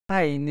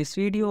Hi, in this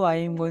video I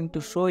am going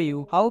to show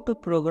you how to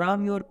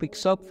program your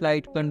PIXHAWK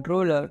flight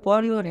controller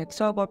for your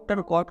hexacopter,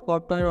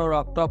 quadcopter or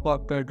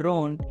octacopter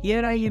drone.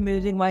 Here I am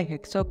using my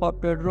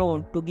hexacopter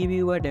drone to give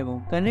you a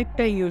demo. Connect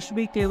a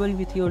USB cable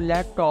with your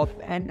laptop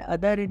and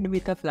other end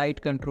with a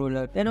flight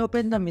controller. Then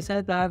open the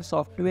missile planner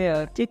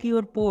software, check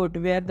your port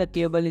where the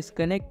cable is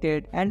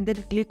connected and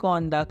then click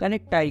on the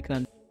connect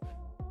icon.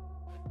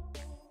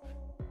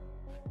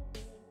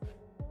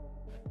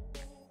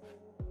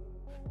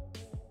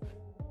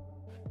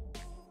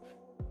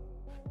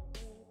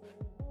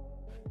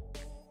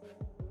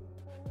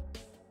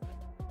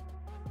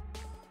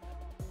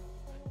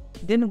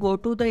 Then go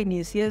to the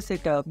initial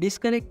setup,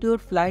 disconnect your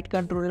flight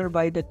controller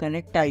by the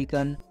connect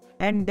icon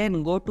and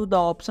then go to the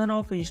option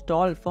of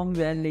install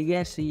firmware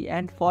legacy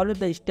and follow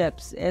the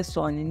steps as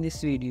shown in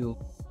this video.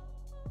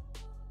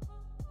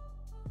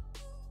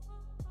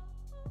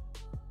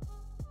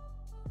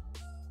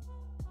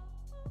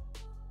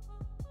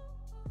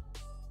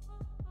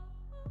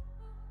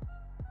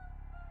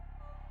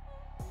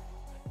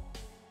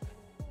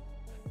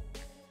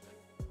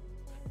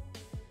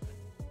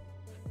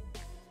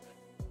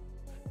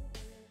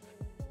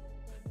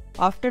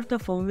 After the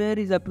firmware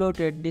is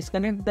uploaded,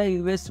 disconnect the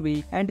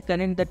USB and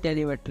connect the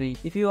telemetry.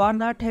 If you are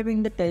not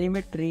having the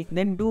telemetry,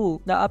 then do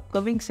the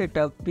upcoming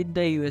setup with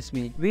the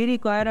USB. We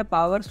require a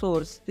power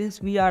source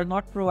since we are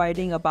not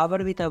providing a power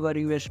with our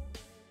USB.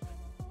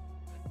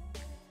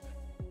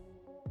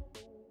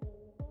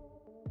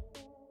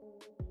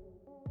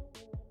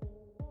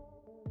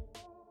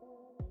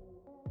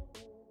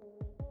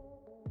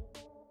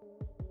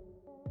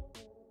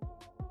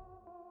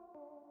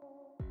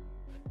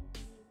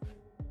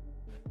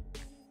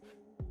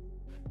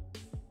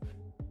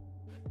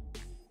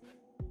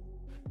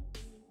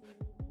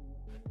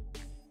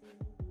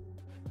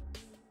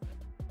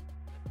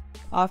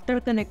 After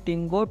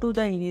connecting, go to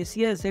the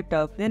initial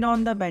setup, then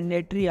on the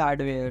mandatory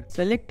hardware.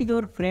 Select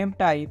your frame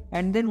type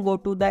and then go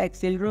to the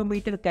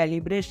accelerometer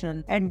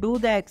calibration and do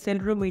the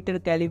accelerometer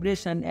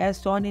calibration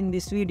as shown in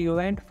this video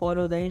and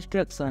follow the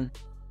instruction.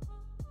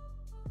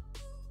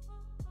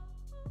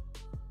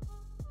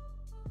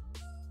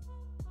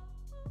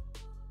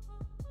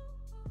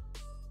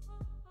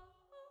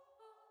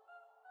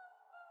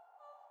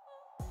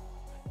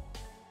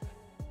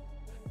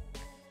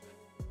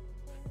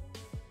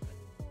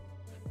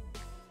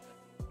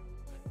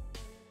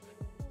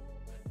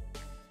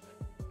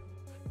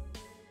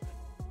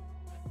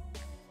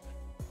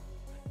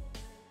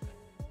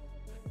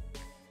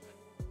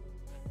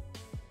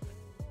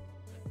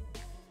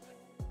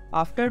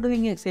 After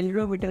doing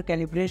accelerometer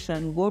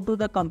calibration, go to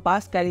the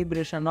compass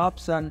calibration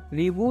option,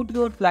 reboot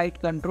your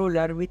flight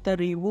controller with the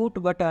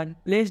reboot button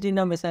placed in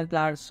the missile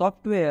planner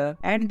software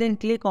and then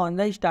click on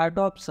the start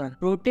option.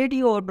 Rotate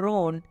your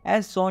drone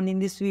as shown in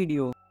this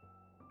video.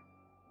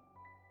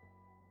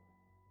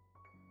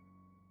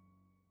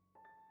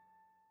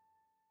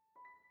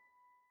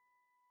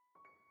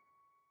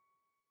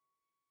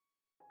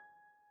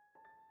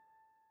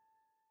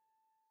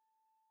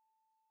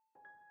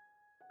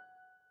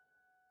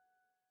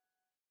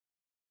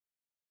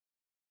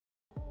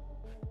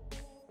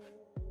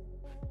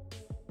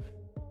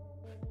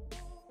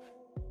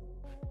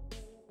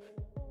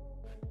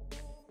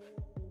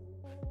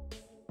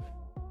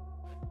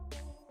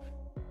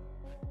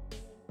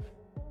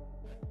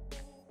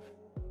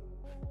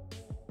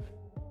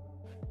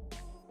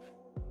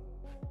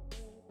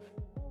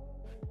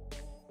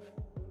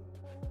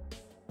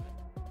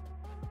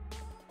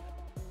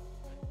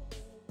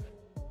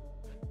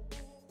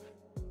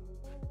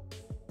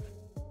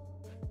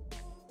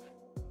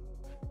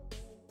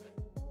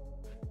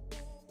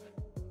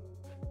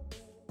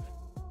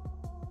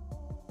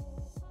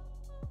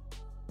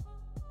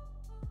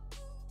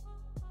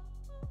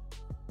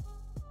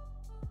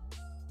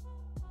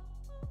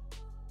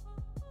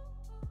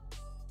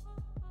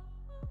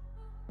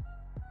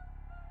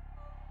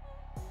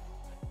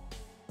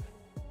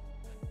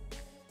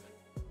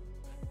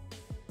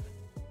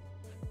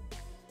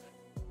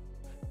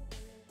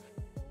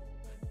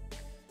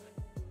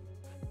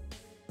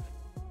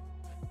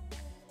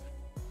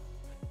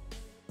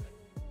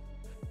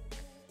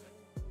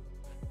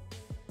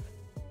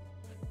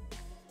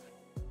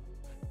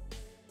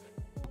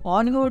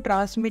 On your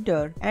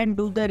transmitter and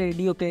do the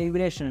radio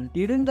calibration.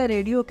 During the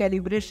radio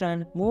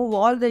calibration, move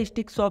all the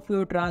sticks of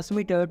your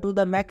transmitter to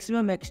the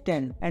maximum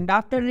extent and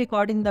after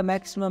recording the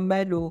maximum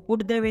value,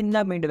 put them in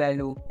the mid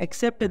value,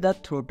 except the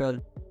throttle.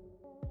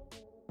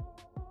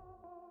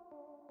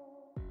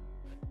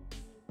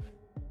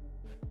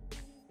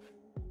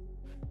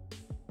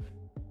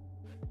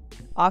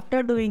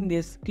 After doing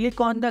this,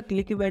 click on the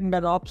click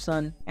vendor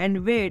option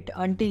and wait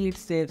until it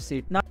saves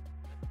it.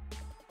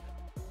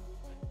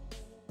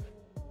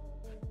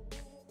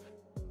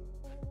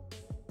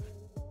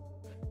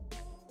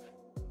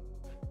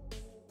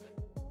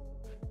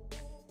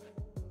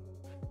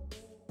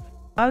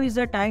 Now is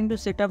the time to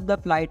set up the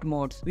flight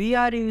modes. We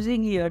are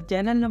using here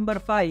channel number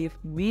 5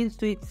 wheel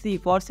switch C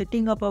for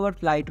setting up our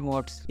flight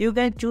modes. You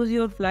can choose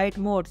your flight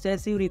modes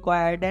as you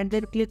required and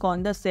then click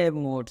on the save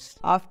modes.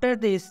 After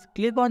this,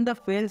 click on the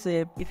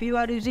failsafe. If you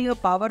are using a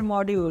power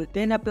module,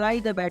 then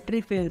apply the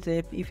battery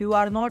failsafe. If you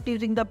are not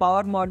using the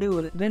power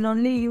module, then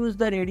only use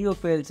the radio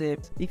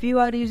failsafe. If you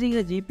are using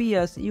a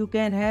GPS, you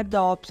can have the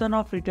option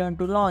of return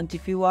to launch.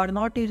 If you are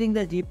not using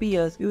the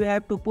GPS, you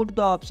have to put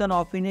the option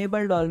of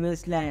enabled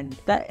always land.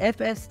 The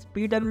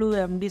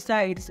FSPWM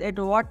decides at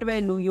what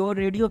value your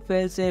radio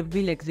failsafe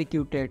will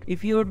execute it.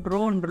 If your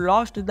drone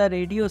lost the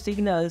radio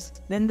signals,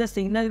 then the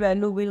signal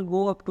value will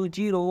go up to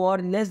 0 or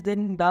less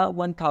than the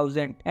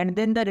 1000 and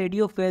then the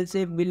radio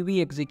failsafe will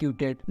be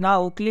executed.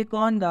 Now click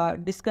on the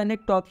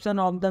disconnect option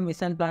of the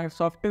mission plan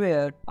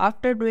software.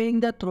 After doing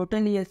the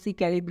throttle ESC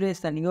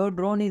calibration, your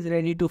drone is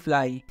ready to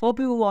fly. Hope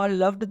you all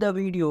loved the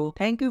video.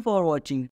 Thank you for watching.